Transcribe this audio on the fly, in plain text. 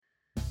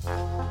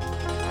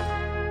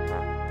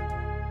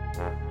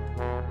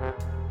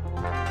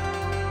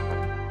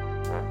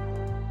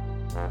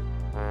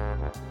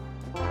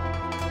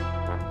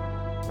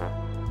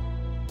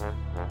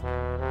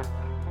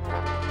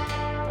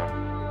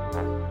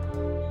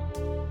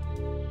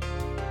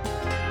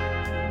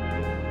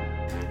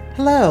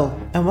Hello,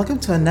 and welcome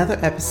to another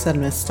episode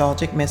of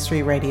Nostalgic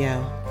Mystery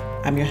Radio.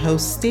 I'm your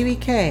host, Stevie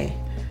K,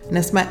 and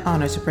it's my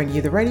honor to bring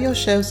you the radio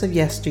shows of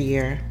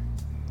yesteryear.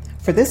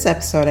 For this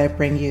episode, I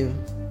bring you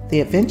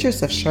The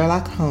Adventures of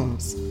Sherlock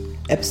Holmes,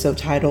 episode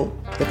titled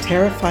The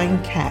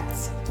Terrifying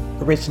Cats,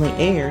 originally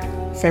aired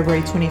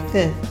February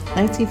 25th,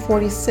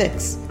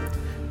 1946,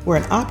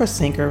 where an opera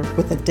singer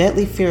with a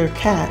deadly fear of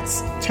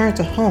cats turned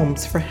to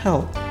Holmes for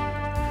help.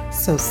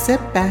 So sit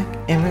back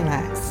and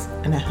relax,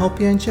 and I hope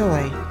you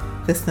enjoy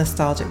this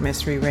Nostalgic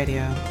Mystery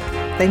Radio.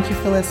 Thank you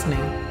for listening.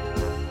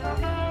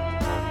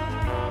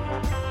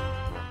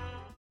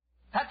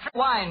 Petri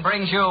Wine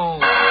brings you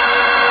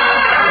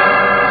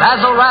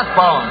Basil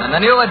Rathbone and the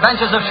New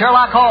Adventures of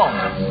Sherlock Holmes.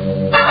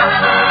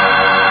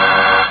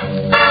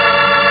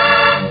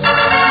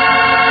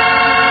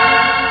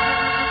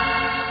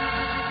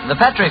 The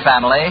Petri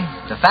family,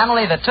 the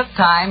family that took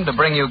time to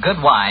bring you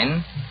good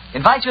wine,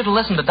 invites you to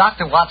listen to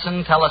Dr.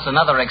 Watson tell us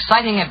another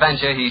exciting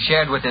adventure he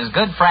shared with his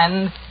good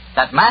friend,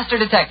 that master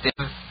detective,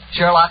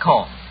 Sherlock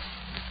Holmes.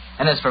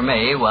 And as for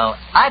me, well,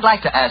 I'd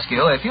like to ask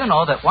you if you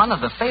know that one of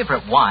the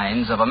favorite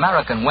wines of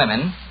American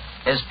women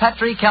is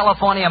Petri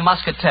California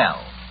Muscatel.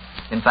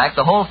 In fact,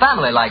 the whole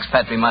family likes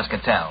Petri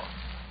Muscatel.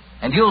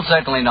 And you'll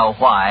certainly know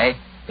why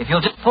if you'll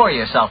just pour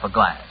yourself a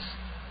glass.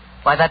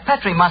 Why, that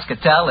Petri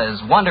Muscatel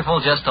is wonderful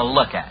just to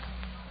look at.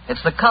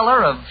 It's the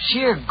color of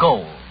sheer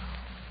gold.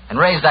 And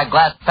raise that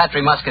glass of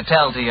Petri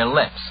Muscatel to your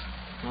lips.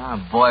 Oh,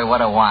 boy,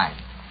 what a wine.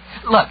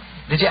 Look,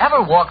 did you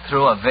ever walk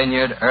through a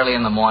vineyard early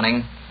in the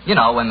morning? You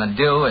know, when the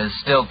dew is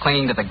still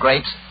clinging to the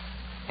grapes?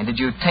 And did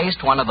you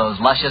taste one of those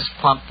luscious,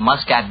 plump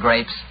Muscat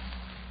grapes?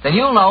 Then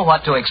you'll know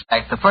what to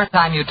expect the first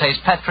time you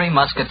taste Petri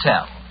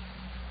Muscatel.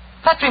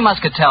 Petri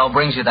Muscatel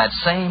brings you that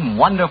same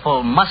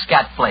wonderful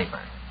Muscat flavor,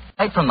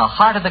 right from the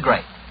heart of the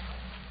grape.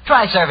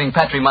 Try serving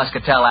Petri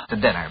Muscatel after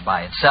dinner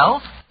by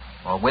itself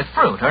or with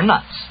fruit or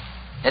nuts.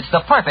 It's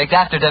the perfect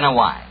after-dinner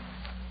wine.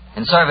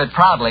 And serve it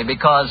proudly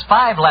because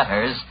 5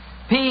 letters,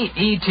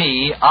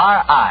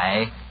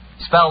 P-E-T-R-I,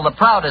 spell the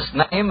proudest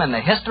name in the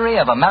history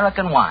of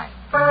American wine.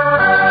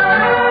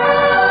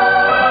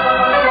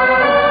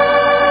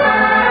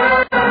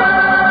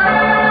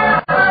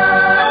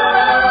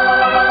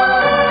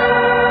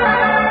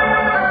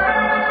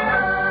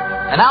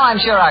 And now I'm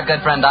sure our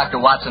good friend Dr.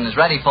 Watson is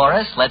ready for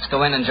us. Let's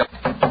go in and join.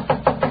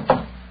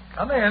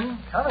 Come in.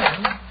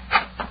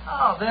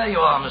 Oh, there you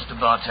are, Mr.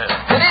 Bartell.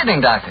 Good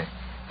evening, Doctor.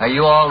 Are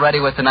you all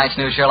ready with tonight's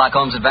new Sherlock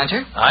Holmes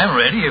adventure? I'm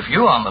ready if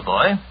you are, my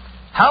boy.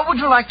 How would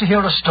you like to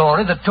hear a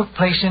story that took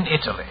place in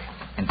Italy?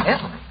 In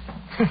Italy?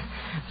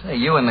 Say,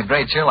 you and the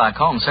great Sherlock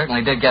Holmes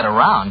certainly did get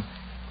around.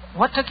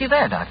 What took you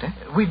there, Doctor?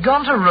 We'd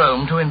gone to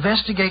Rome to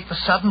investigate the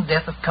sudden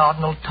death of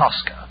Cardinal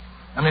Tosca.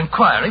 An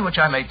inquiry, which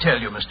I may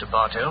tell you, Mr.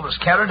 Bartell, was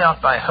carried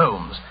out by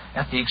Holmes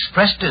at the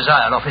express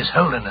desire of His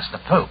Holiness the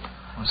Pope.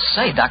 Well,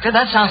 say, Doctor,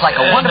 that sounds like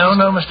a wonderful...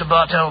 No, Mr.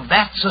 Bartell,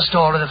 that's a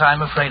story that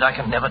I'm afraid I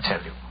can never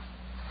tell you.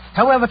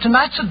 However,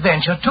 tonight's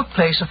adventure took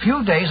place a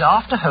few days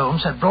after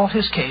Holmes had brought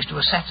his case to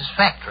a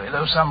satisfactory,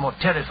 though somewhat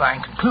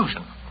terrifying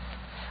conclusion.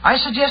 I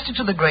suggested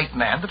to the great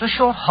man that a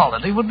short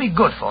holiday would be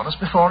good for us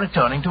before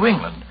returning to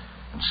England.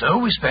 And so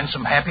we spent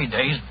some happy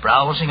days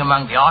browsing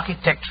among the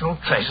architectural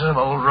treasures of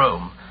old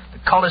Rome. The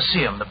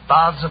Colosseum, the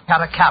Baths of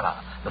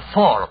Caracalla, the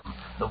Forum,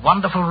 the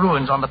wonderful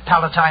ruins on the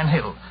Palatine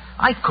Hill.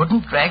 I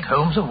couldn't drag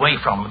Holmes away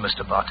from them,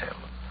 Mr. Bartell.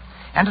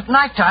 And at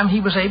night time he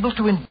was able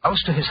to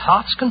indulge to his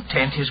heart's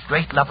content his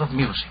great love of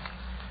music.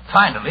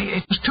 Finally,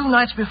 it was 2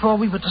 nights before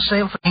we were to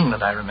sail for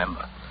England, I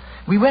remember.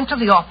 We went to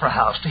the opera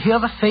house to hear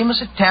the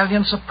famous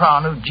Italian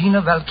soprano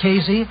Gina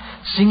Valchesi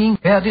singing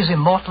Verdi's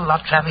immortal La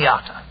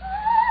Traviata.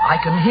 I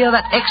can hear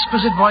that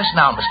exquisite voice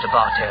now, Mr.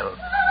 Bartell,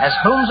 as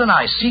Holmes and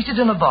I, seated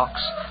in a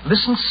box,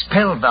 listened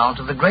spellbound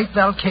to the great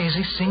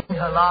Valchesi singing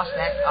her last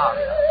act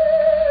aria.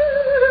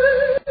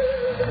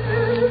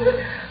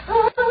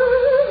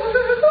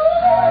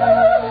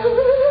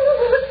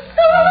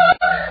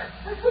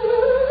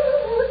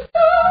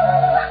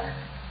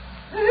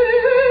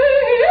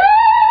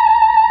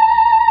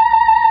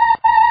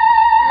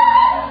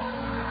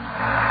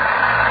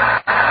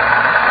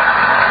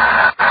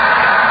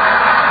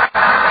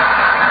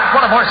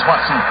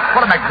 Watson.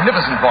 What a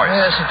magnificent voice.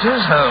 Yes, it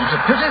is, Holmes.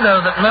 A pity,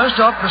 though, that most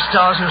opera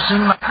stars who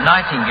sing like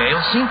Nightingale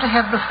seem to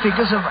have the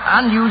figures of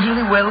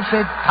unusually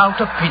well-fed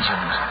pouter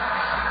pigeons.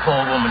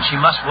 Poor woman, she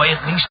must weigh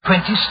at least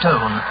 20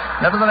 stone.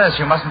 Nevertheless,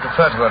 you mustn't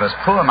refer to her as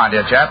poor, my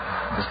dear chap.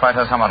 Despite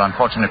her somewhat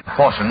unfortunate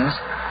proportions,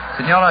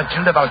 Signora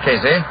Gilda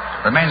Valchesi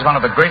remains one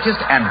of the greatest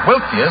and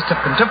wealthiest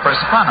of contemporary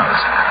sopranos.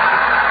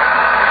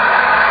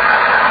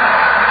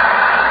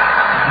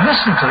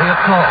 Listen to the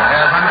applause.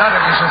 Yes,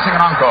 undoubtedly she'll sing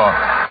an encore.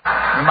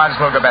 We might as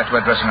well go back to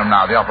her dressing room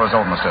now. The opera's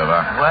almost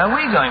over. Why are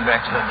we going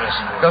back to her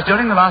dressing room? Because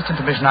during the last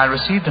intermission, I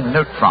received a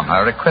note from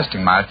her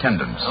requesting my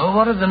attendance. Oh,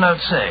 what did the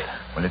note say?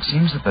 Well, it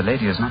seems that the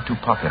lady is not too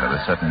popular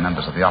with certain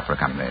members of the opera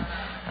company.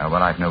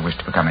 Well, I've no wish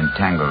to become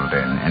entangled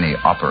in any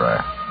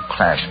opera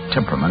clash of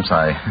temperaments.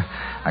 I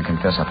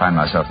confess I find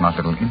myself not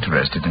a little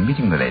interested in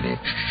meeting the lady.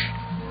 Shh.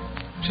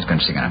 She's going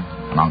to sing an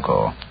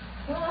encore.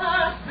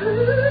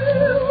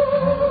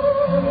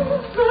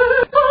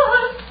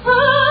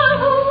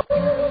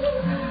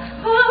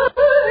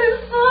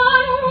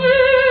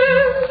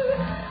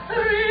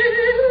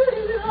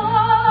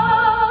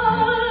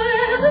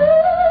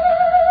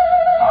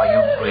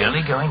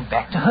 going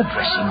back to her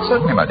dressing room.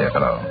 Certainly, my dear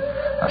fellow.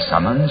 A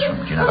summons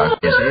from Gina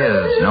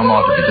Valchesi is no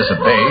more to be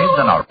disobeyed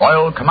than a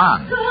royal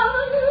command.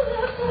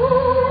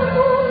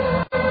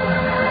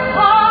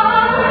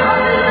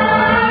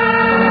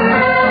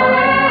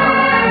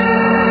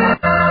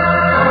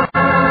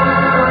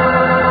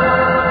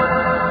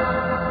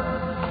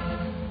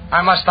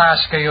 I must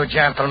ask you,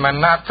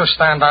 gentlemen, not to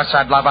stand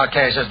outside La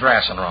Valchese's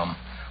dressing room.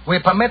 We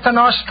permit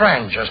no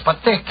strangers,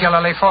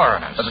 particularly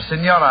foreigners. But the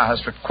Signora has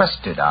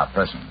requested our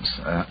presence.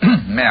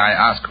 May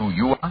I ask who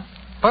you are?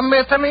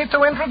 Permit me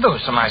to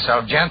introduce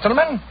myself,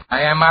 gentlemen.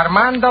 I am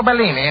Armando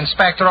Bellini,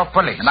 Inspector of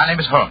Police. My name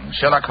is Holmes,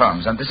 Sherlock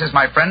Holmes, and this is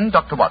my friend,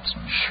 Dr.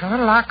 Watson.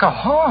 Sherlock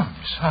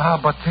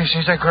Holmes? But this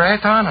is a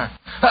great honor.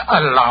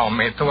 Allow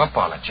me to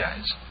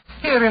apologize.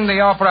 Here in the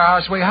Opera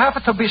House, we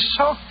have to be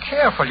so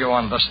careful, you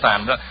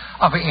understand,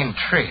 of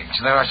intrigues.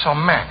 There are so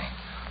many.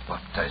 But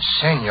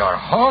Senor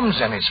Holmes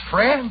and his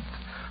friend,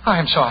 I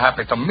am so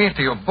happy to meet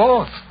you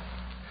both.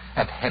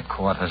 At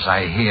headquarters,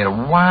 I hear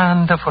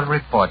wonderful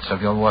reports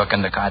of your work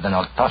in the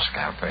Cardinal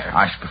Tosca affair.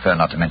 I should prefer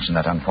not to mention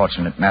that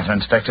unfortunate matter,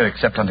 Inspector,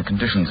 except under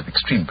conditions of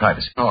extreme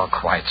privacy. Oh,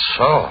 quite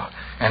so.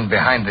 And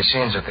behind the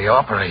scenes at the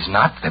opera is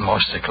not the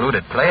most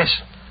secluded place.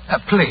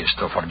 Please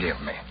to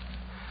forgive me.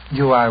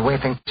 You are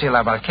waiting to see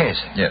La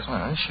Valchese? Yes.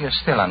 Well, she is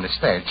still on the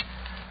stage.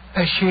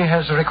 She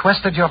has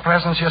requested your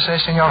presence, you say,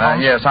 Senor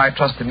Holmes? Yes, I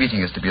trust the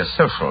meeting is to be a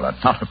social and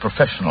not a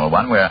professional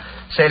one. We're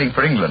sailing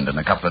for England in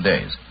a couple of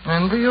days.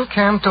 And you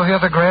came to hear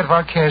the great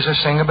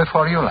Valchese sing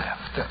before you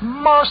left.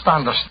 Most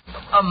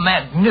understandable. A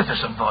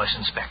magnificent voice,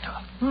 Inspector.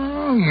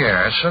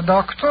 Yes,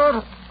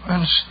 Doctor.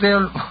 And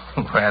still,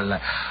 well,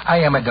 I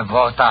am a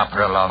devout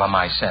opera lover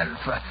myself.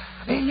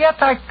 Yet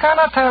I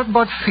cannot help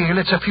but feel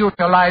its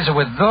future lies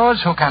with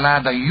those who can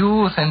add a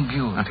youth and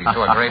beauty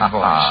to a great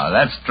voice.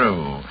 That's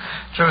true.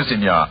 True,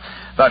 Signor.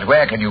 But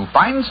where can you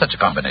find such a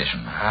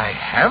combination? I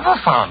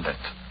have found it.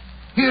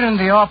 Here in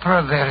the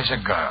opera, there is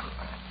a girl.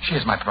 She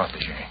is my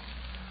protégée.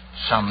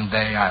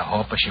 Someday, I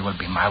hope she will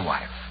be my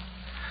wife.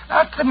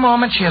 At the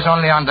moment, she is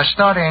only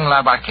understudying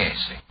La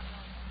Valchese.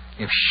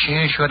 If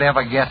she should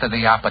ever get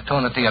the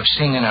opportunity of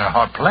singing in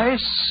her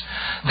place,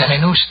 then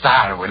a new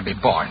star will be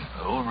born.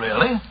 Oh,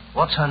 really?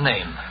 What's her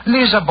name?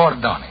 Lisa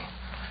Bordoni.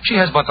 She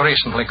has but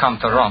recently come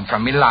to Rome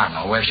from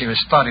Milano, where she was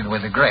studied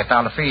with the great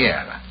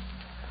Alfieri.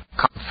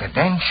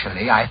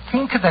 Confidentially, I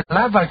think that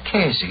La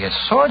Valchese is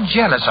so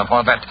jealous of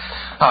her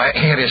that...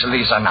 here is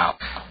Lisa now.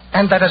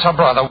 And that is her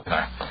brother with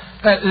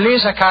her.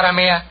 Lisa, cara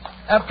mia,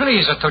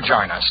 please to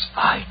join us.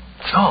 By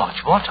George,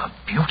 what a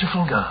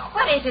beautiful girl.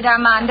 What is it,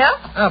 Armando?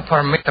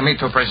 Permit me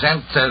to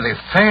present the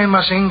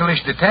famous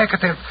English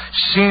detective,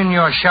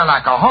 Senor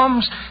Sherlock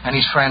Holmes, and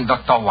his friend,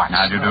 Dr. Watson.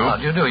 How do you do? How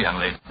do you do, young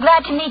lady?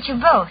 Glad to meet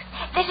you both.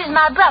 This is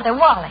my brother,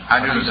 Wally. How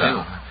do you do?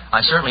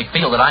 I certainly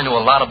feel that I know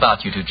a lot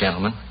about you two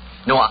gentlemen.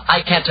 No,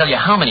 I can't tell you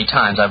how many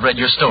times I've read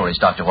your stories,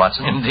 Dr.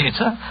 Watson. Indeed,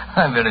 sir.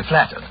 I'm very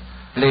flattered.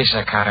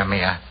 Lisa, cara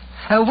mia,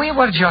 we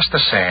were just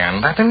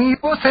saying that in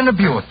youth and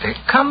beauty,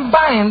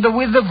 combined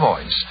with the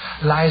voice,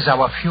 lies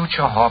our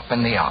future hope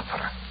in the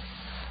opera.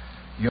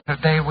 Your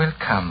day will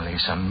come,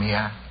 Lisa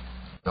mia.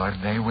 Your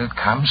day will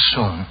come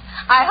soon.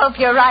 I hope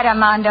you're right,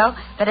 Armando.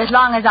 But as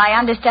long as I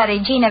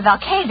understudy Gina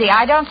Valchese,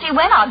 I don't see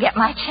when I'll get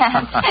my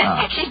chance.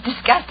 She's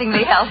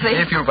disgustingly healthy.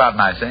 If you'll pardon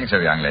my saying so,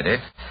 young lady,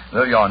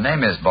 though your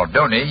name is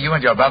Bordoni, you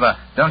and your brother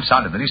don't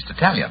sound in the least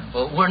Italian.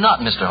 Well, we're not,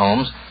 Mr.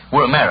 Holmes.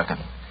 We're American.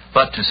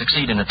 But to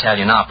succeed in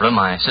Italian opera,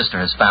 my sister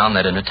has found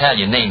that an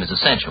Italian name is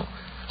essential.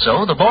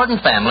 So the Borden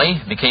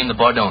family became the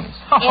Bordonis.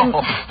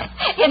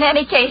 In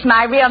any case,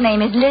 my real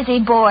name is Lizzie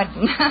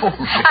Borden.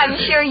 I'm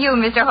sure you,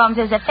 Mr. Holmes,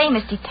 as a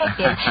famous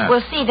detective,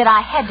 will see that I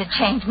had to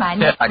change my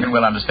name. Yes, I can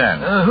well understand.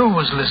 Who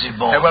was Lizzie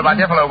Borden? Well, my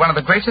dear fellow, one of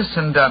the greatest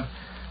and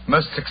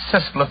most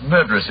successful of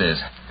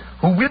murderesses,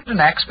 who wielded an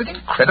axe with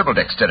incredible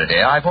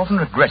dexterity. I've often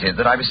regretted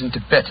that I was in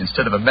Tibet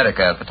instead of America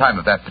at the time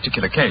of that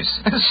particular case.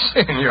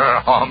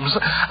 Senor Holmes,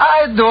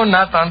 I do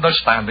not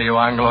understand you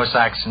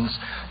Anglo-Saxons.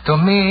 To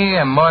me,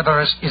 a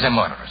murderess is a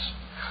murderess.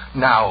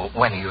 Now,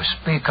 when you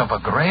speak of a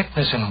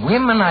greatness in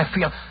women, I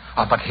feel...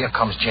 Oh, but here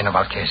comes Gina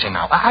Valchese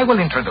now. I will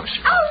introduce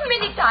you. How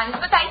many times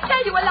must I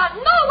tell you allow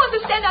no one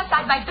to stand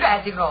outside my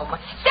dressing room?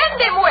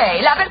 Send them away.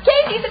 La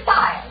Valchese is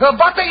tired.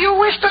 But you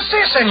wish to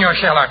see Senor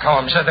Sherlock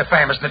Holmes, the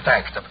famous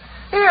detective.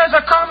 He has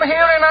come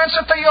here in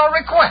answer to your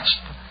request.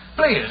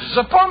 Please,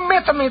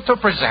 permit me to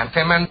present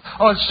him, and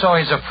also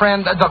his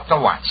friend, Dr.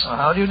 Watson.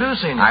 How do you do,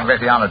 Senor? I'm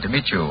greatly honored to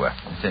meet you,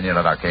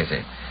 Senora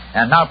Valchese.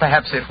 And now,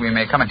 perhaps, if we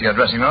may come into your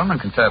dressing room and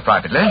confer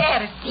privately.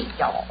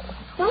 Perdido.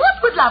 What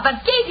would La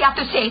Valchese have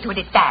to say to a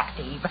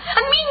detective?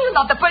 I mean, you're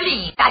not the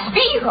police, that's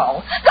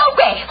Biro. Go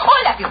away,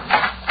 all of you.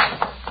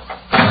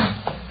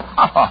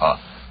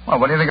 Well,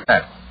 what do you think of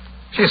that?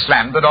 She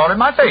slammed the door in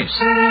my face.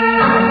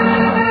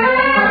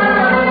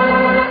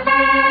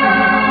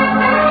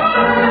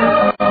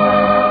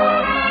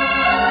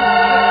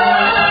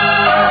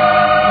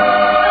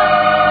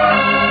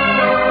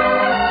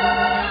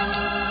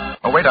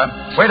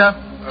 Waiter.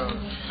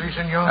 Si,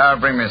 senor.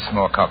 Bring me some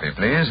more coffee,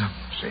 please.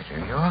 Si,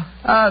 senor.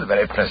 The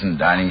very pleasant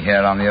dining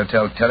here on the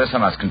hotel terrace, I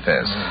must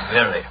confess.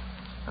 Very.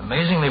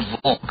 Amazingly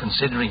warm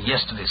considering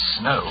yesterday's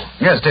snow.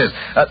 Yes, it is.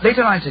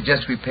 Later I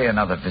suggest we pay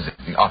another visit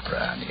to the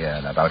opera and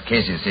hear about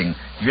Casey sing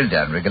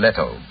Gilda and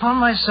Rigoletto. Upon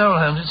my soul,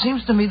 Holmes, it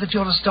seems to me that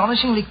you're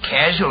astonishingly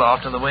casual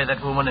after the way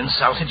that woman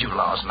insulted you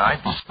last night,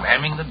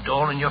 slamming the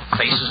door in your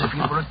face as if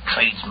you were a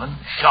tradesman.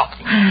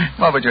 Shocking.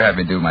 What would you have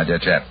me do, my dear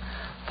chap?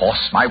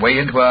 Force my way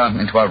into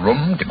a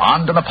room,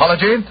 demand an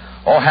apology,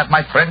 or have my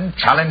friend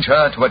challenge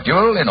her to a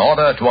duel in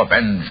order to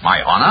avenge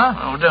my honor?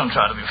 Oh, don't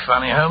try to be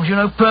funny, Holmes. You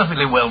know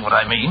perfectly well what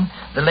I mean.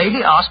 The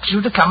lady asks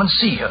you to come and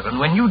see her, and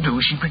when you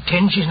do, she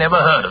pretends she's never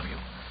heard of you.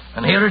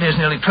 And here it is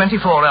nearly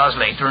 24 hours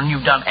later, and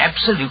you've done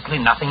absolutely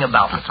nothing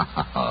about it.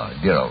 Oh,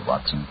 dear old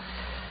Watson.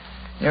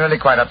 You're really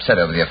quite upset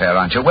over the affair,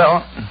 aren't you?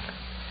 Well,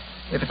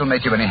 if it'll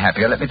make you any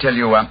happier, let me tell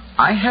you,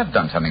 I have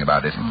done something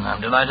about it.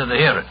 I'm delighted to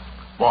hear it.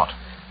 What?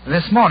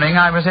 This morning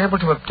I was able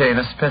to obtain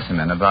a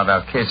specimen of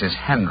Valcasi's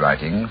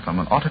handwriting from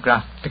an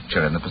autographed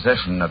picture in the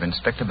possession of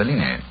Inspector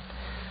Bellini.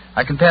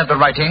 I compared the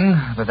writing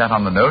with that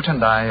on the note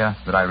and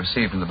that I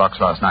received in the box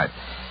last night.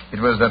 It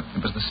was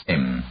the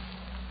same,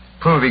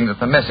 proving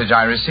that the message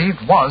I received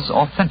was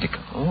authentic.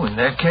 Oh, in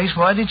that case,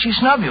 why did she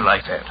snub you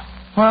like that?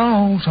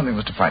 Well, something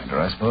was to frighten her,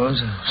 I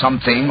suppose.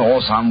 Something or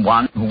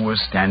someone who was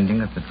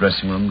standing at the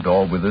dressing room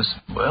door with us.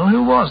 Well,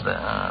 who was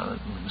there?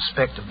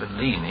 Inspector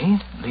Bellini,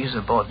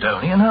 Lisa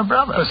Bordoni, and her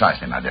brother.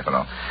 Precisely, my dear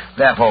fellow.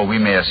 Therefore, we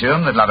may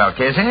assume that La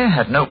Valchese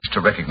had no wish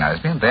to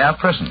recognize me in their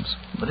presence.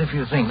 But if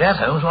you think that,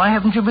 Holmes, why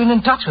haven't you been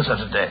in touch with her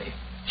today?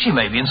 She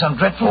may be in some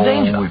dreadful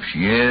danger. Oh, if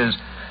she is,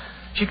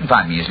 she can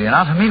find me easily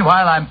enough. And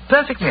meanwhile, I'm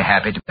perfectly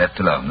happy to be left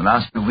alone. The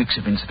last few weeks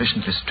have been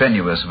sufficiently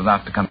strenuous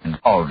without becoming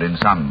involved in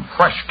some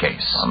fresh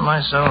case. On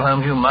my soul,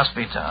 Holmes, you must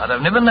be tired.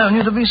 I've never known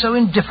you to be so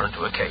indifferent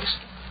to a case.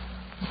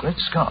 Great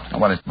Scott.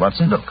 What is it,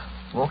 Watson? Look,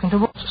 walking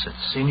towards us.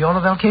 It's Signora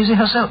Valchese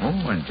herself.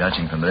 Oh, and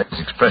judging from the lady's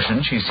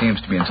expression, she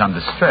seems to be in some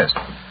distress.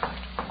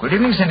 Good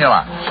evening,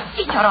 Signora.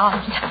 Signor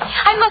Holmes,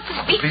 I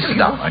must speak Please to sit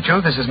you. down, won't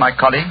you? This is my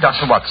colleague,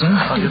 Dr. Watson.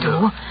 How do you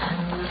do?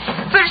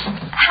 First,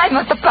 I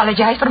must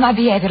apologize for my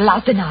behavior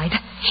last night.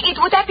 It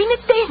would have been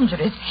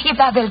dangerous if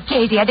La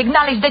Valchese had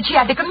acknowledged that she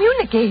had to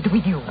communicate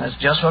with you. That's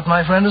just what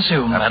my friend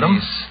assumed, madam.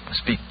 Please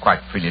speak quite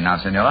freely now,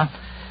 Signora.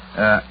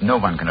 No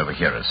one can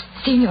overhear us.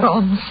 Signor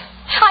Holmes,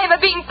 I am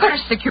being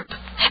persecuted.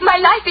 My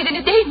life is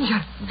in danger.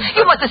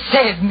 You must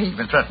save me. You've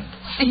been threatened.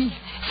 See,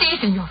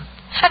 Signor.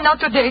 And now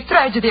today,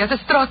 tragedy has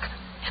struck.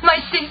 My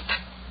sister,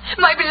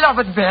 my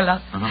beloved Bella,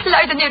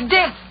 lies near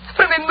death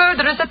from a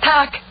murderous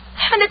attack.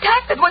 An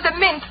attack that was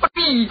meant for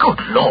me.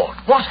 Good Lord,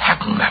 what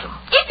happened, madam?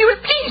 If you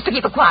will please to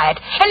keep quiet,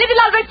 and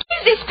little Albert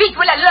Kingsley speak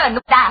will I learn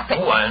what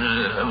happened. Oh,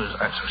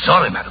 I'm so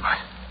sorry, madam.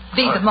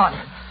 This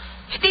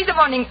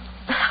morning,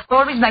 I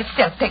always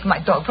myself take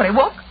my dog for a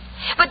walk.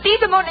 But this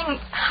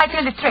morning, I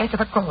feel the trace of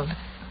a cold.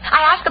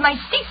 I asked my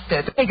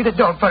sister to take the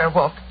dog for a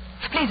walk.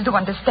 Please do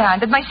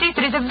understand that my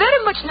sister is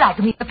very much like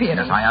me in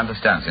appearance. Yes, I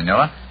understand,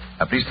 Signora.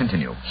 Please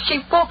continue.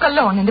 She walked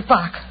alone in the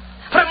park.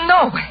 From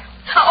nowhere.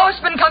 A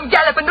horseman come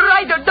galloping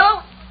right her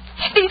down.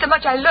 This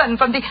much I learned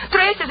from the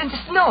traces in the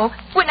snow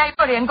when I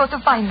hurry and go to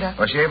find her.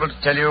 Was she able to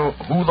tell you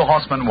who the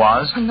horseman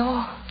was?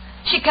 No,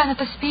 she cannot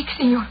speak,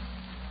 Signor.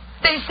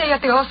 They say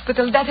at the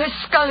hospital that her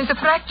skull is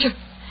fractured,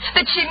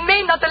 that she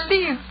may not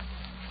live.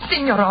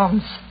 Signor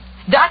Holmes,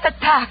 that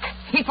attack,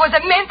 it was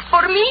meant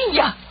for me.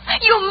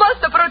 You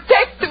must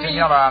protect me.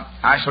 Signora,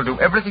 I shall do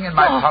everything in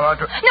my power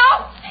to... No!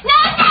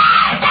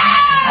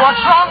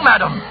 What's wrong,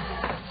 madam?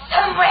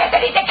 Somewhere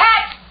there is a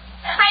cat.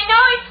 I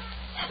know it.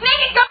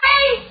 Make it go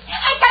away.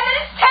 I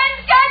cannot stand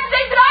cats.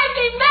 They drive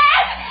me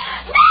mad.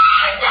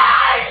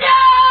 No.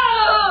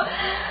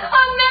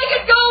 Oh, make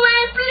it go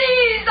away,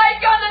 please. I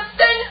cannot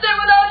stand them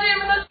without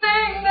even a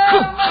thing. No.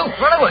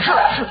 Run away.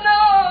 Sure. No.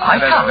 I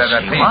can't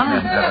see please, one.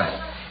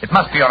 It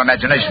must be your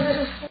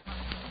imagination.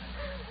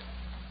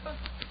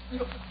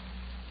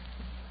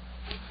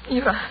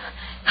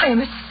 I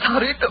am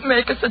sorry to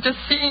make such a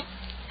scene,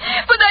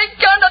 but I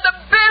cannot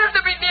bear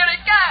to be near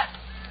a cat.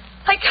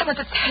 I cannot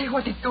tell you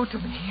what it do to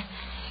me.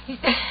 It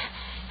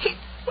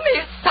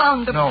may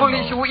sound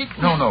foolish weakness.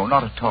 No,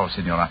 not at all,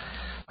 Signora.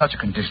 Such a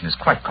condition is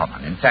quite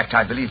common. In fact,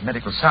 I believe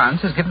medical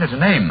science has given it a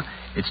name.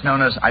 It's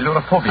known as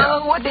ailurophobia.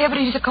 Oh, whatever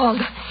it is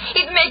called.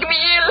 It makes me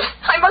ill.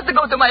 I must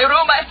go to my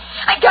room.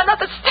 I cannot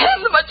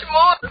stand much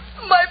more.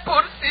 My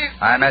poor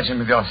sister. I imagine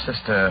with your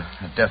sister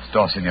at death's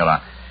door,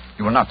 Signora,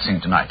 you will not sing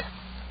tonight.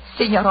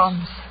 Signor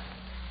Holmes,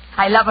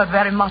 I love her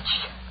very much.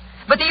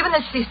 But even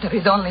a sister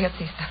is only a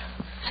sister.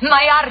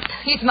 My art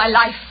is my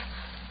life.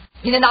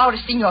 In an hour,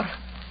 Signor,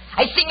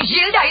 I sing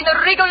Gilda in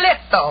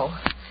Rigoletto.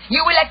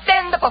 You will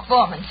attend the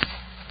performance.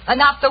 And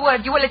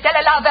afterward, you will tell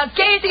La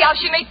Valchese how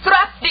she may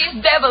trap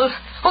this devil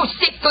who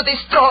seeks to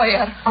destroy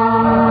her.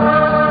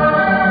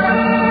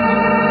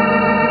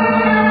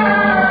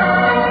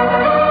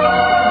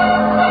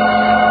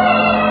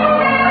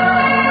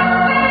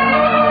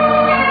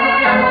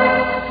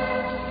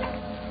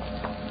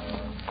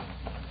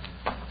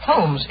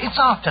 Holmes, it's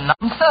after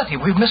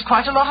 9:30. We've missed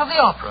quite a lot of the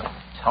opera.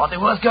 It's hardly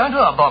worth going to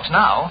our box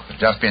now.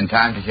 Just in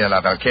time to hear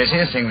La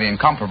Valchese sing the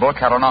incomparable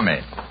Caro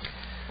Nome.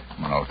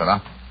 Come on, old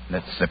fella.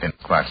 Let's slip in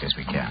as quietly as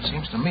we can.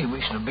 Seems to me we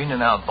should have been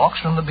in our box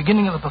from the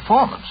beginning of the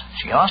performance.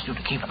 She asked you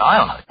to keep an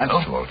eye on her. That's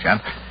true, old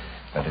chap.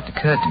 But it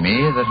occurred to me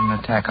that an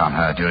attack on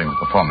her during the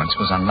performance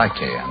was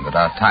unlikely, and that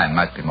our time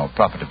might be more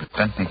profitably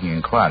spent making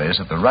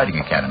inquiries at the riding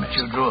academy.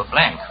 You drew a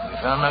blank. We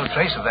found no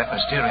trace of that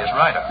mysterious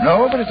rider.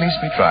 No, but at least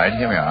we tried.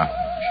 Here we are.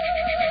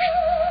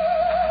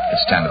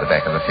 Let's stand at the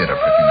back of the theater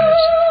for a few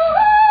minutes.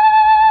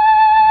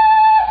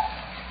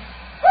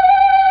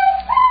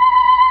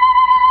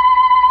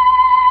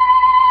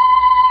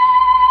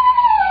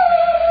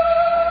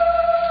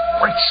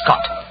 Great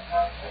Scott!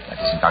 That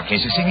isn't our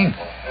case of singing.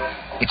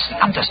 It's the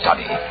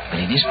understudy,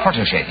 Bellini's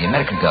protégé, the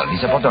American girl,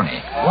 Lisa Bordoni.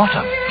 What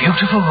a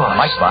beautiful voice.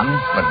 A nice one,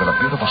 but with a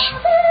beautiful,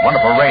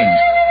 wonderful range.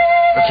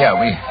 Look here,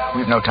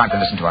 we've no time to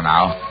listen to her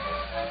now.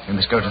 We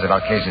must go to the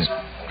Valchese's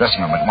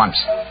dressing room at once.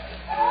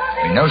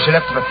 We know she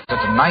left the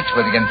theater tonight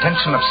with the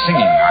intention of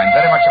singing. I'm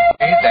very much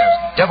afraid there's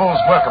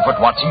devil's work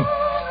afoot, Watson.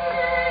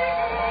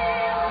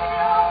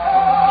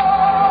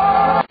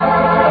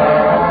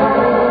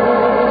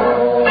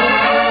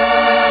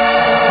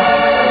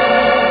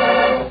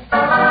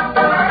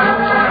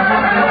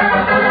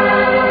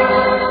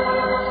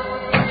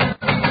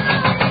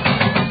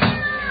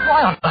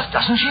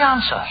 Doesn't she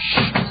answer? Shh.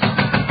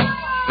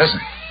 Listen.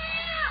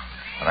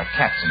 There are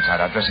cats inside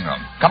our dressing room.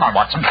 Come on,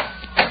 Watson.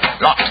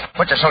 Locked.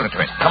 Put your shoulder to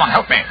it. Come on,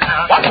 help me.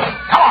 Watson,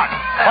 come on.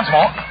 Once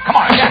more. Come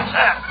on, yes.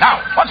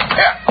 Now, Watson,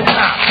 here.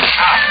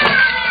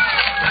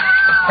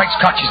 Great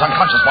Scott, she's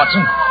unconscious,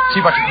 Watson.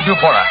 See what you can do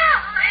for her.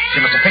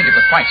 She must have fainted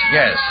with fright.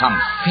 Yes, some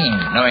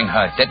fiend, knowing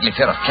her deadly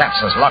fear of cats,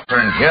 has locked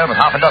her in here with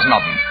half a dozen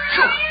of them.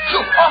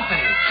 Shoot, off with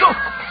you, shoot.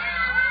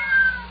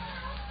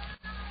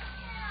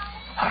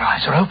 Her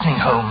eyes are opening,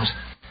 Holmes.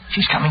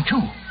 She's coming to.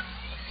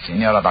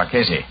 Signora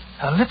Valchese.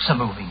 Her lips are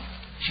moving.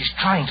 She's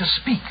trying to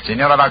speak.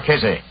 Signora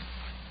Valchese,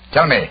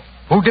 tell me,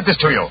 who did this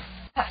to you?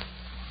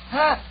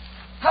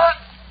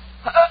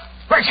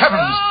 Great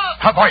heavens!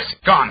 Her voice is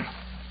gone.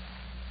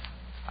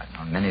 I've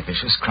known many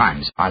vicious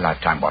crimes in my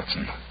lifetime,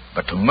 Watson.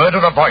 But to murder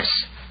a voice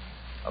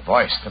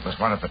that was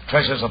one of the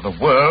treasures of the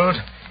world,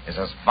 is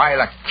as vile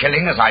a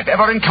killing as I've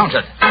ever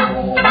encountered.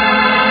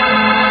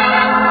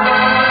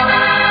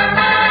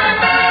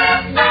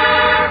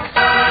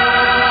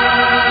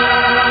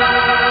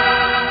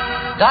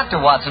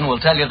 Dr. Watson will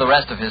tell you the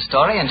rest of his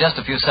story in just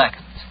a few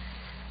seconds.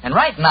 And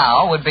right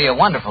now would be a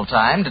wonderful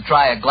time to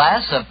try a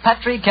glass of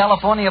Petri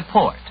California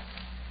Port.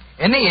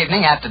 In the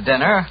evening after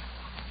dinner,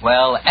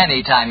 well,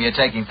 any time you're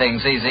taking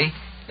things easy,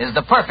 is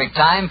the perfect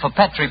time for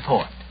Petri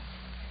Port.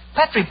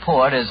 Petri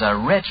Port is a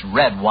rich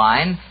red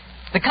wine,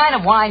 the kind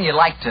of wine you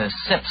like to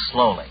sip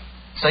slowly,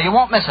 so you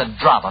won't miss a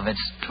drop of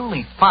its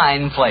truly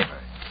fine flavor.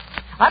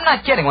 I'm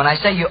not kidding when I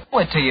say you owe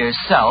it to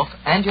yourself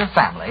and your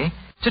family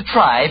to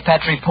try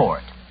Petri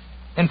Port.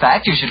 In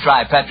fact, you should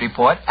try Petri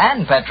Port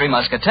and Petri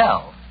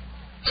Muscatel.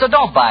 So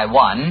don't buy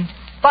one,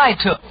 buy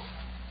two.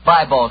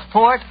 Buy both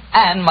Port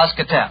and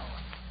Muscatel.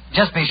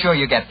 Just be sure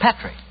you get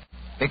Petri,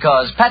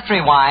 because Petri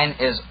wine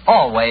is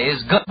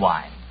always good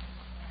wine.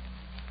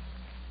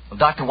 Well,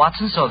 Dr.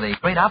 Watson, so the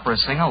great opera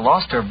singer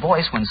lost her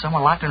voice when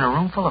someone locked her in a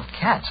room full of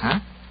cats,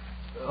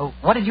 huh?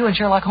 What did you and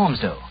Sherlock Holmes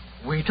do?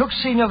 We took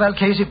Signor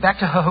Valchese back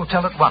to her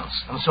hotel at once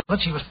and saw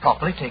that she was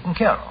properly taken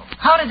care of.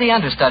 How did the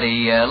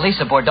understudy,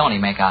 Lisa Bordoni,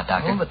 make out,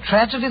 Doctor? Well, the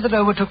tragedy that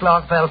overtook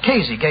Lark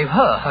Valchese gave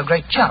her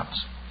great chance.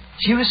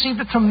 She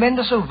received a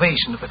tremendous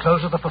ovation at the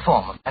close of the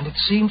performance, and it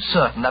seemed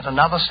certain that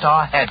another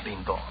star had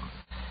been born.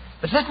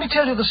 But let me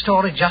tell you the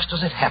story just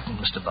as it happened,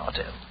 Mr.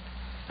 Bartell.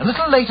 A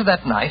little later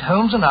that night,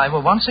 Holmes and I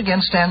were once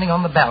again standing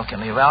on the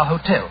balcony of our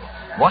hotel,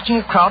 watching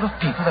a crowd of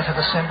people that had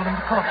assembled in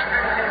the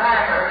courtyard.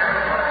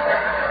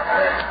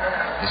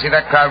 You see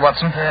that crowd,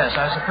 Watson? Yes,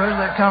 I suppose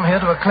they've come here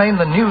to acclaim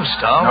the new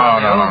star.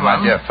 No,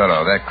 my dear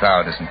fellow. That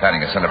crowd isn't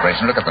planning a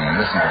celebration. Look at them and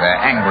listen to their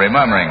angry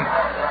murmuring.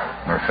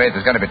 I'm afraid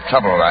there's going to be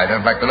trouble. I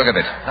don't like the look of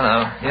it.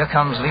 Hello. Here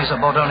comes Lisa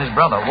Bordoni's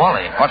brother,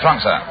 Wally. What's wrong,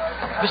 sir?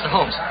 Mr.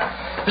 Holmes.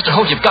 Mr.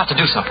 Holmes, you've got to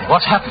do something.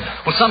 What's happened?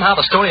 Well, somehow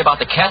the story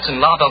about the cats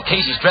in La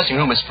Valchese's dressing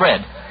room has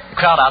spread.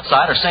 The crowd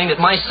outside are saying that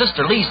my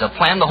sister, Lisa,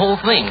 planned the whole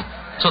thing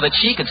so that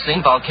she could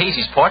sing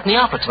Valchese's part in the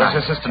opera tonight.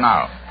 Where's your sister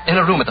now? In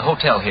a room at the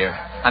hotel here.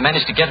 I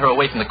managed to get her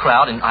away from the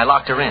crowd, and I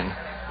locked her in.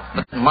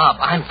 But the mob,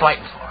 I'm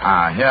frightened for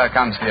her. Here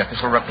comes the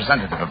official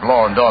representative of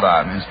law and order,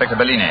 Inspector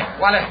Bellini.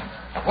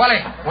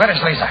 Wally, where is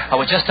Lisa? I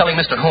was just telling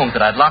Mr. Holmes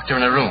that I'd locked her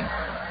in a room.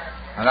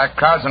 Well, that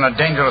crowd's in a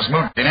dangerous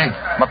mood, Bellini.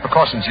 What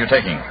precautions are you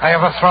taking? I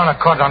have thrown a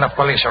cordon of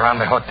police around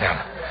the hotel.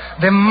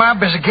 The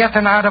mob is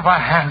getting out of our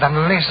hand, and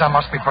Lisa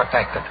must be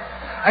protected.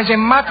 As a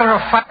matter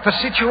of fact, the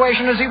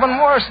situation is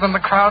even worse than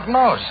the crowd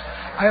knows.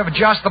 I have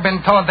just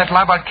been told that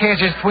La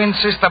Valchese's twin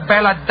sister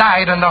Bella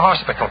died in the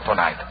hospital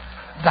tonight.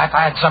 That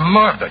adds a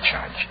murder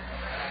charge.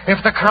 If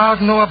the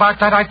crowd knew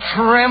about that, I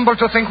tremble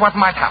to think what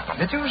might happen.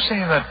 Did you say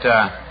that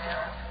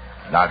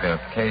La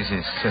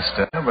Valchese's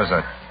sister was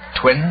a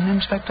twin,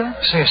 Inspector?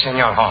 Si,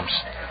 Senor Holmes.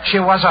 She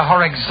was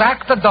her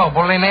exact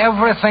double in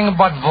everything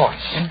but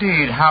voice.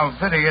 Indeed, how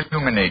very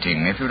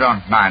illuminating. If you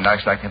don't mind, I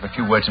should like to have a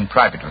few words in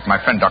private with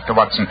my friend, Dr.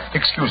 Watson.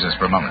 Excuse us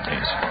for a moment,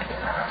 please.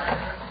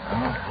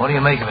 What do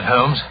you make of it,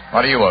 Holmes?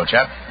 What do you, old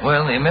chap?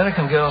 Well, the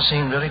American girl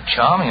seemed very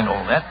charming and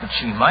all that, but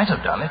she might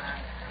have done it.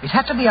 It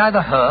had to be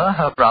either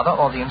her brother,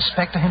 or the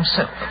inspector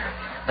himself.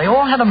 They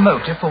all had a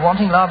motive for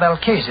wanting La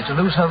Valchese to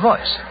lose her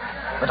voice.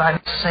 But I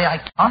must say I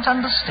can't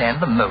understand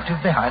the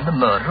motive behind the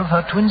murder of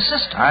her twin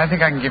sister. I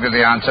think I can give you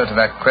the answer to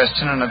that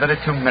question in a very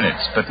few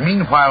minutes. But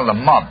meanwhile, the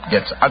mob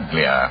gets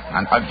uglier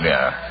and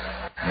uglier.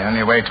 The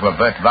only way to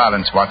avert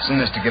violence,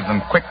 Watson, is to give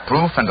them quick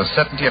proof and a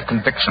certainty of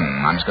conviction.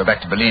 I must go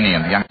back to Bellini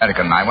and the young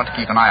American. I want to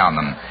keep an eye on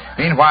them.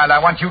 Meanwhile, I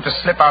want you to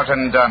slip out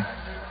and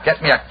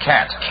get me a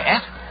cat.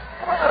 Cat?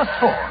 What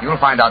for?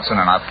 You'll find out soon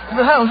enough.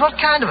 But Holmes, what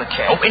kind of a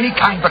cat? Oh, any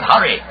kind, but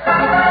hurry.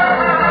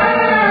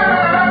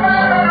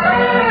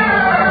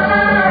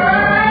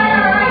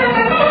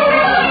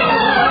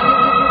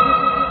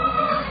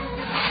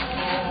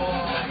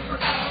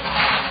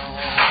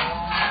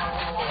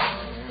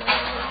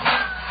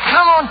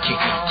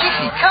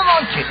 Kitty, come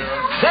on, Kitty.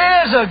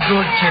 There's a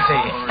good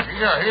kitty.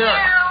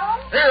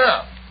 Here.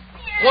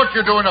 What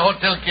you do in the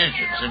hotel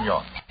kitchen,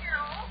 senor?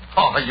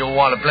 Oh, you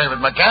want to play with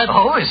my cat?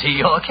 Oh, is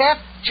he your cat?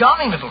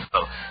 Charming little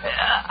fellow.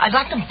 I'd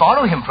like to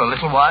borrow him for a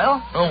little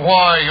while.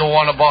 Why you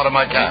want to borrow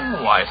my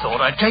cat? Oh, I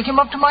thought I'd take him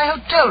up to my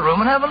hotel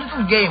room and have a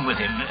little game with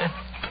him.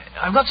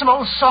 I've got some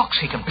old socks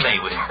he can play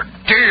with.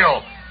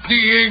 Deal. The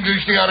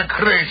English, they are a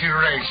crazy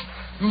race.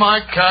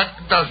 My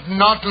cat does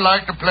not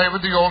like to play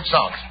with the old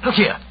socks. Look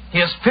here.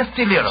 Here's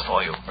 50 lira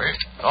for you.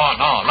 Oh,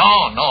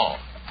 no.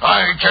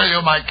 I tell you,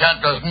 my cat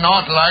does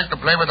not like to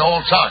play with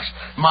old socks.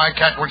 My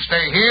cat would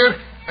stay here,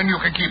 and you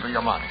can keep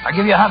your money. I'll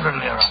give you 100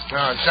 lira.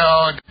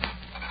 So,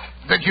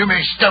 that you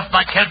may stuff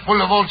my cat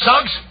full of old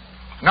socks?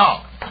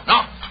 No.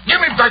 Give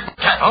me back my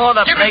cat. Oh,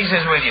 the place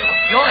is with you.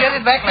 You'll get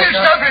it back later.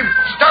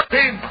 Stop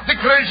him. The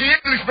crazy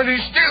Englishman,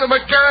 he's stealing my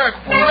cat.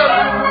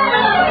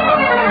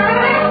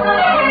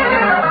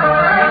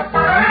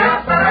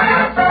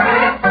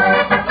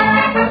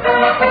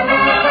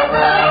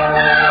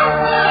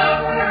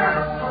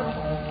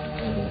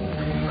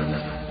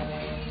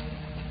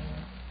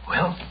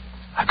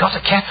 I've got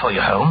a cat for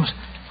you, Holmes,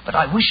 but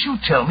I wish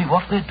you'd tell me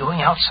what we're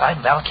doing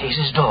outside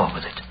Valchese's door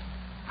with it.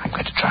 I'm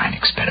going to try an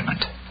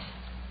experiment.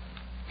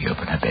 You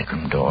open her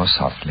bedroom door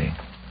softly.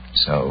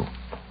 So.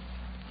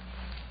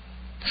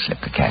 Slip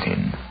the cat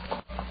in.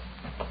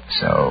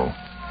 So.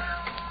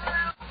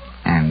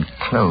 And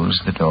close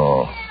the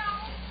door.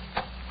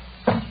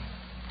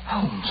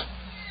 Holmes,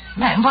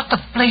 man, what the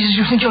blazes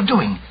you think you're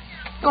doing?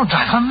 You'll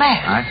drive her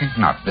mad. I think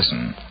not.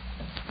 Listen.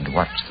 And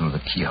watch through the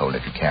keyhole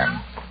if you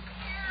can.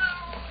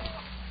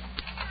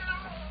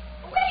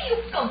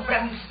 Come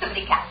from, you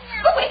stupid cat.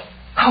 Go away.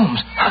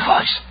 Holmes, her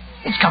voice.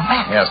 It's come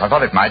back. Yes, I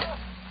thought it might.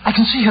 I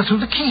can see her through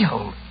the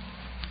keyhole.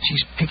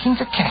 She's picking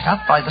the cat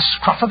up by the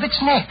scruff of its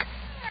neck.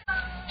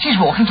 She's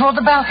walking toward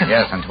the balcony.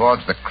 Yes, and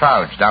towards the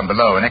crowd down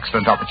below. An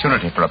excellent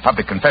opportunity for a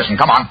public confession.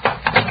 Come on.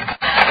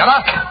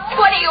 Stella?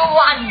 What do you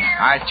want?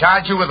 I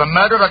charge you with the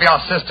murder of your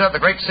sister, the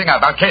great singer,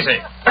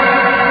 Valchese.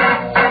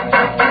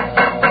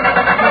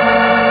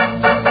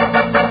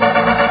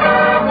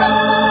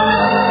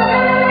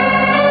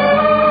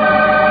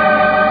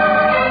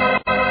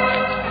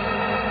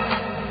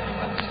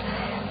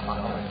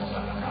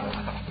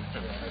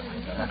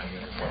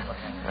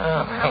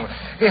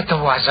 It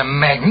was a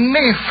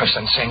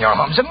magnificent, Senor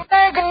Holmes.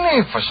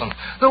 Magnificent.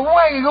 The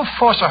way you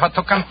forced her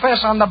to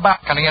confess on the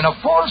balcony in a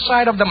full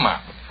sight of the mob.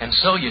 And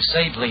so you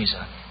saved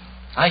Lisa.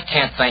 I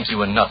can't thank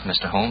you enough,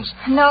 Mr. Holmes.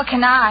 Nor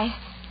can I.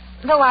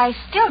 Though I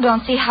still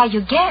don't see how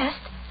you guessed.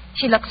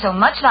 She looked so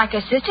much like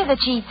her sister that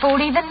she fooled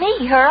even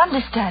me, her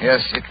understudy.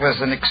 Yes, it was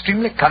an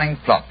extremely cunning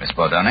plot, Miss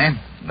Bordoni.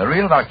 The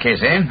real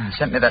Valchese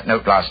sent me that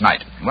note last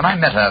night. When I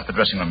met her at the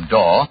dressing room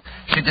door,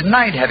 she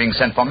denied having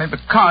sent for me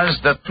because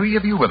the three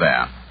of you were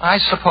there. I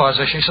suppose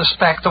that she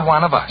suspected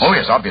one of us. Oh,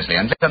 yes, obviously.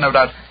 And later, no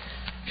doubt,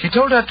 she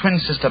told her twin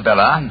sister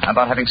Bella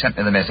about having sent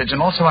me the message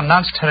and also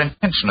announced her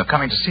intention of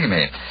coming to see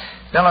me.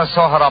 Bella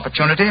saw her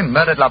opportunity,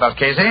 murdered La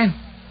Valchese,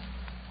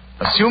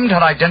 assumed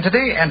her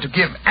identity, and to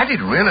give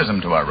added realism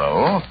to her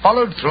role,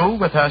 followed through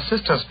with her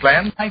sister's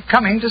plan by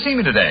coming to see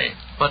me today.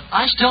 But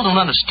I still don't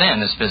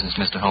understand this business,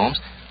 Mr. Holmes.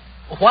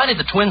 Why did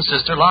the twin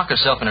sister lock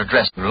herself in her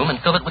dressing room and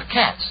fill it with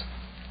cats?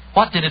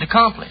 What did it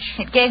accomplish?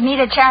 It gave me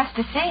the chance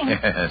to sing.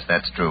 Yes,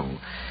 that's true.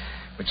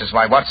 Which is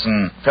why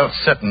Watson felt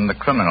certain the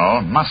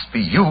criminal must be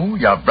you,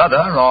 your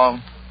brother,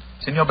 or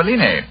Signor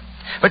Bellini.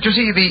 But you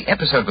see, the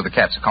episode with the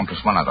cats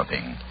accomplished one other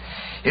thing.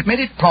 It made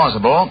it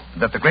plausible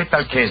that the great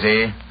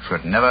Valchese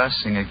should never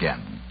sing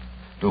again.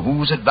 To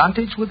whose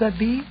advantage would that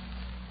be?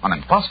 An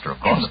impostor, of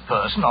course. In the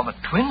person of a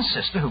twin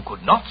sister who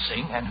could not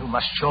sing and who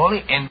must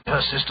surely end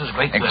her sister's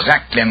great will.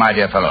 Exactly, my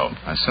dear fellow.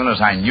 As soon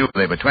as I knew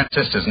they were twin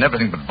sisters and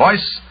everything but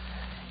voice,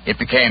 it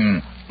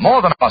became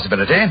more than a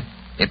possibility.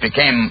 It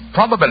became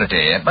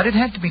probability, but it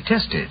had to be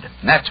tested.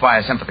 And that's why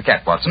I sent for the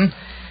cat, Watson.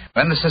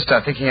 When the sister,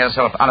 thinking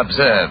herself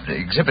unobserved,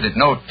 exhibited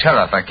no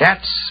terror for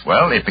cats,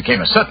 well, it became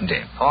a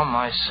certainty. On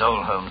my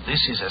soul, Holmes, this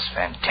is as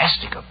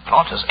fantastic a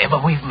plot as ever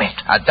we've met.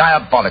 A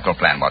diabolical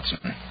plan, Watson.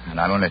 And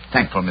I'm only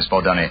thankful, Miss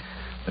Bordoni,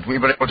 that we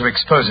were able to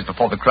expose it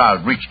before the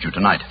crowd reached you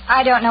tonight.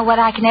 I don't know what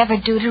I can ever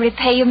do to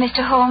repay you,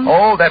 Mr. Holmes.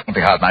 Oh, that won't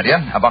be hard, my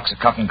dear. A box of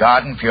Covent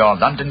Garden for your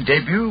London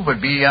debut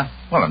would be, an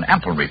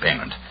ample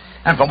repayment.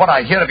 And from what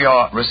I hear of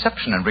your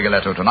reception in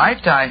Rigoletto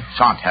tonight, I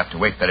shan't have to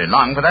wait very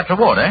long for that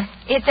reward, eh?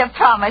 It's a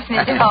promise,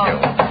 Mr. Holmes.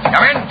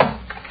 Come in.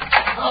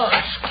 Oh,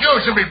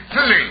 excuse me,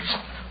 please.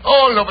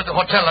 All over the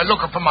hotel I'm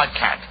looking for my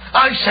cat.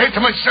 I say to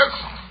myself,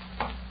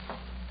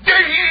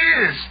 there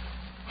he is.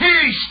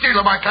 He's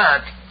stealing my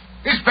cat.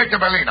 Inspector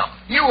Bellino,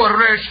 you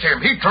arrest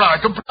him. He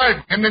tried to bribe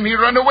me, and then he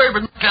ran away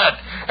with the cat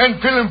and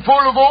fill him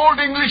full of old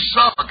English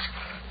songs.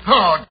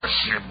 Oh,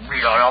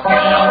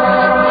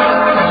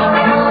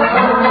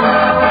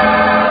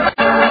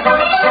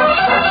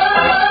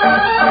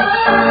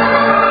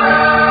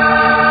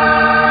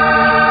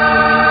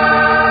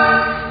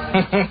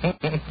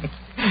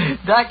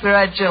 Doctor,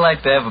 I'd sure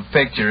like to have a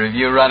picture of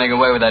you running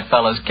away with that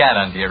fellow's cat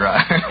under your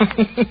arm.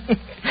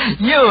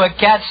 You, a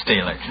cat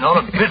stealer. It's not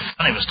a bit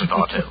funny, Mr.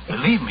 Bartell.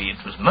 Believe me, it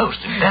was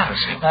most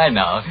embarrassing. I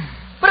know.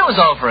 But it was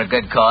all for a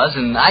good cause,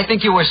 and I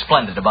think you were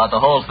splendid about the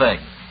whole thing.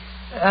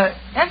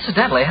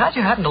 Incidentally, how'd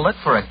you happen to look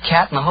for a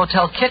cat in the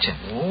hotel kitchen?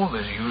 Oh,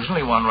 there's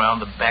usually one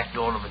round the back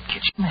door of the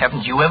kitchen.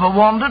 Haven't you ever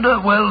wandered,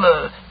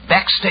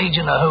 backstage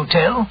in a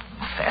hotel?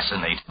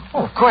 Fascinating.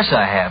 Oh, of course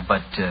I have,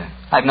 but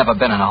I've never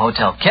been in a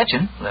hotel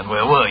kitchen. Then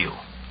where were you?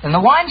 In the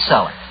wine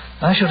cellar.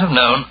 I should have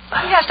known.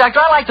 Yes,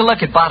 Doctor, I like to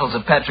look at bottles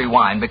of Petri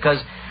wine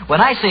because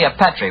when I see a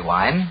Petri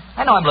wine,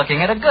 I know I'm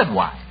looking at a good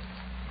wine.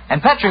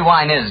 And Petri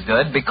wine is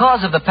good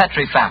because of the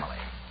Petri family.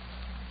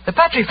 The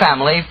Petri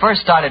family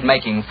first started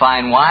making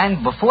fine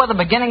wine before the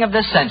beginning of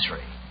this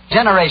century,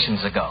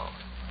 generations ago.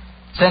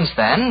 Since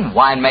then,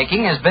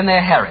 winemaking has been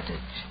their heritage,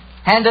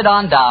 handed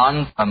on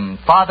down from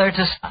father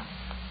to son.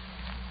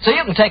 So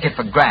you can take it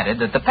for granted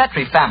that the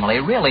Petri family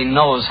really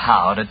knows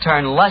how to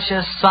turn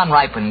luscious,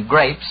 sun-ripened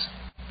grapes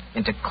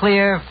into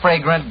clear,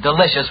 fragrant,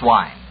 delicious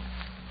wine.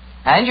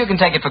 And you can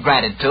take it for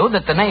granted, too,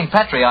 that the name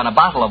Petri on a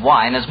bottle of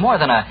wine is more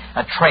than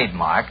a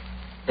trademark.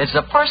 It's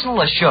a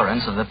personal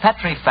assurance of the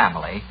Petri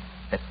family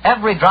that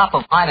every drop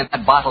of wine in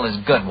that bottle is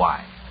good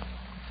wine.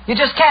 You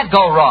just can't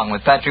go wrong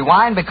with Petri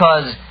wine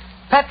because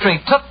Petri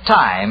took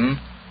time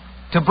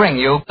to bring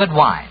you good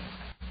wine.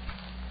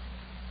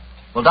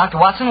 Well, Dr.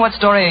 Watson, what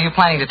story are you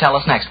planning to tell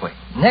us next week?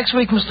 Next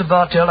week, Mr.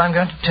 Bartell, I'm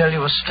going to tell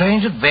you a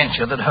strange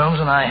adventure that Holmes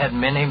and I had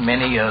many,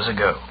 many years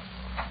ago.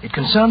 It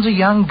concerns a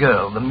young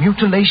girl, the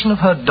mutilation of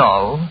her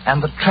doll,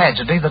 and the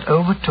tragedy that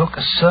overtook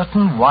a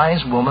certain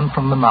wise woman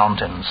from the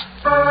mountains.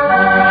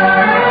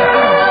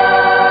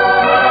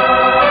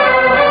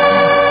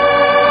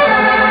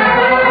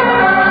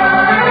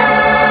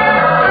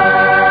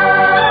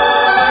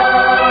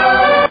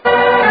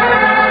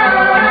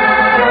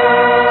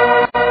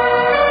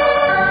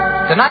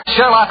 Tonight's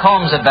Sherlock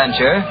Holmes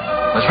adventure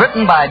was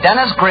written by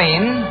Dennis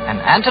Green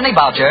and Anthony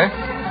Boucher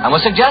and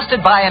was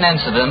suggested by an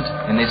incident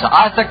in the Sir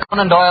Arthur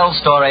Conan Doyle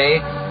story,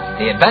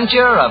 The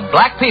Adventure of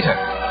Black Peter.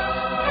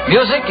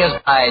 Music is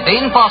by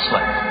Dean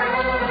Fossler.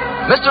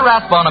 Mr.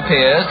 Rathbone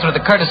appears through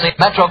the courtesy of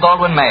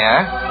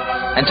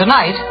Metro-Goldwyn-Mayer, and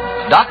tonight,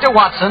 Dr.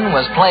 Watson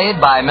was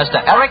played by Mr.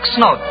 Eric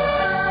Snowden,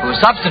 who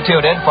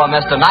substituted for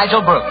Mr.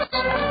 Nigel Bruce.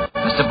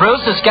 Mr.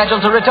 Bruce is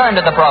scheduled to return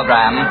to the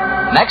program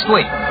next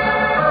week.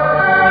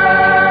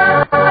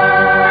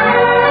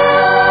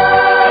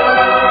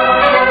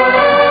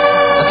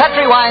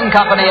 Wine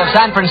Company of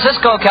San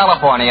Francisco,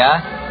 California,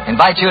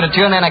 invites you to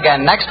tune in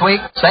again next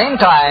week, same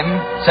time,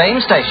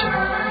 same station.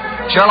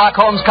 Sherlock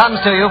Holmes comes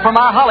to you from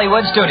our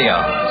Hollywood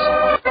studios.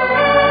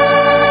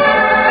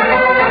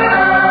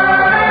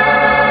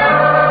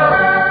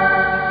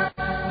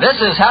 This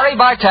is Harry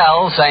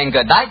Bartell saying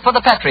goodnight for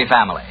the Petri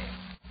family.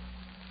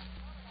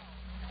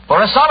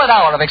 For a solid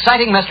hour of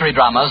exciting mystery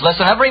dramas,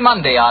 listen every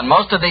Monday on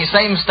most of these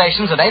same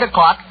stations at 8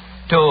 o'clock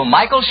to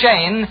Michael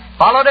Shayne,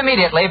 followed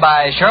immediately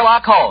by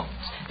Sherlock Holmes.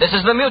 This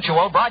is the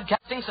Mutual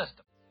Broadcasting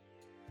System.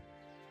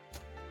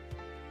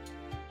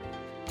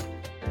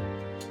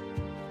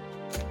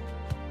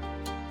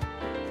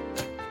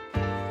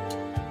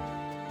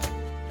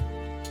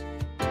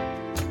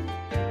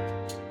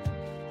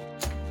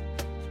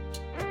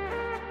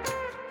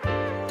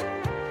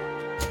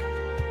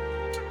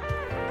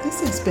 This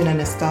has been a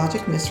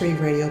Nostalgic Mystery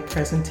Radio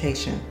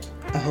presentation.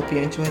 I hope you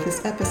enjoyed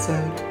this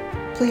episode.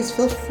 Please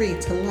feel free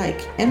to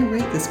like and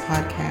rate this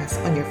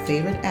podcast on your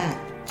favorite app.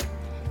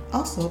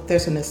 Also,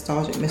 there's a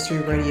Nostalgic Mystery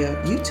Radio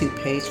YouTube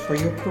page for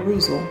your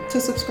perusal to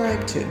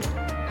subscribe to.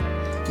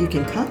 You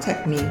can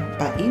contact me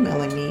by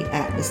emailing me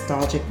at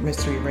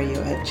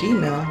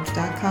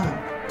nostalgicmysteryradio@gmail.com.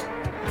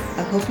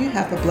 I hope you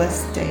have a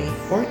blessed day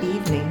or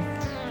evening,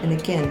 and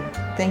again,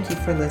 thank you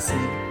for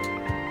listening.